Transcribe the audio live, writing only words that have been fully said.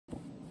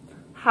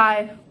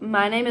Hi,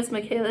 my name is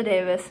Michaela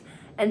Davis,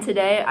 and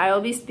today I will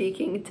be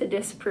speaking to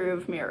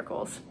disprove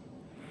miracles.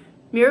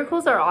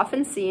 Miracles are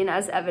often seen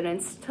as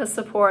evidence to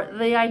support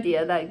the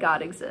idea that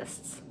God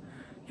exists.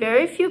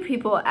 Very few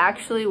people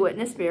actually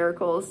witness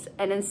miracles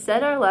and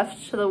instead are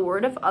left to the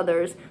word of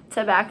others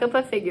to back up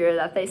a figure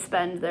that they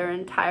spend their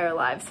entire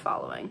lives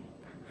following.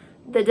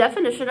 The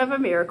definition of a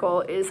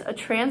miracle is a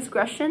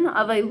transgression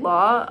of a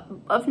law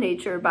of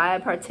nature by a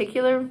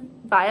particular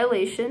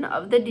violation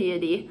of the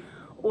deity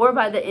or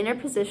by the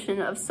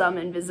interposition of some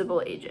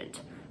invisible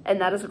agent, and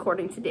that is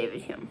according to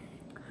David Hume.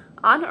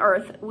 On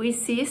earth, we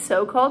see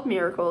so-called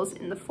miracles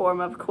in the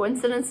form of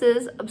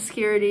coincidences,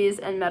 obscurities,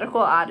 and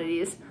medical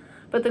oddities,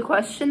 but the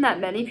question that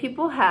many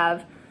people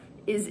have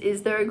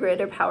is there a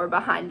greater power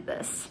behind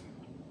this?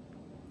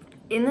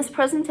 In this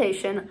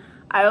presentation,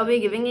 I will be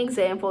giving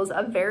examples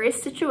of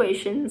various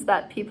situations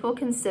that people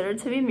consider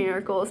to be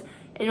miracles,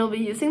 and will be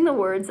using the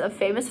words of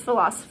famous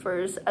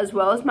philosophers as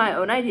well as my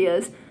own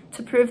ideas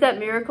to prove that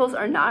miracles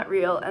are not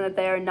real and that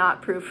they are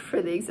not proof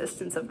for the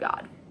existence of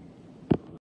God.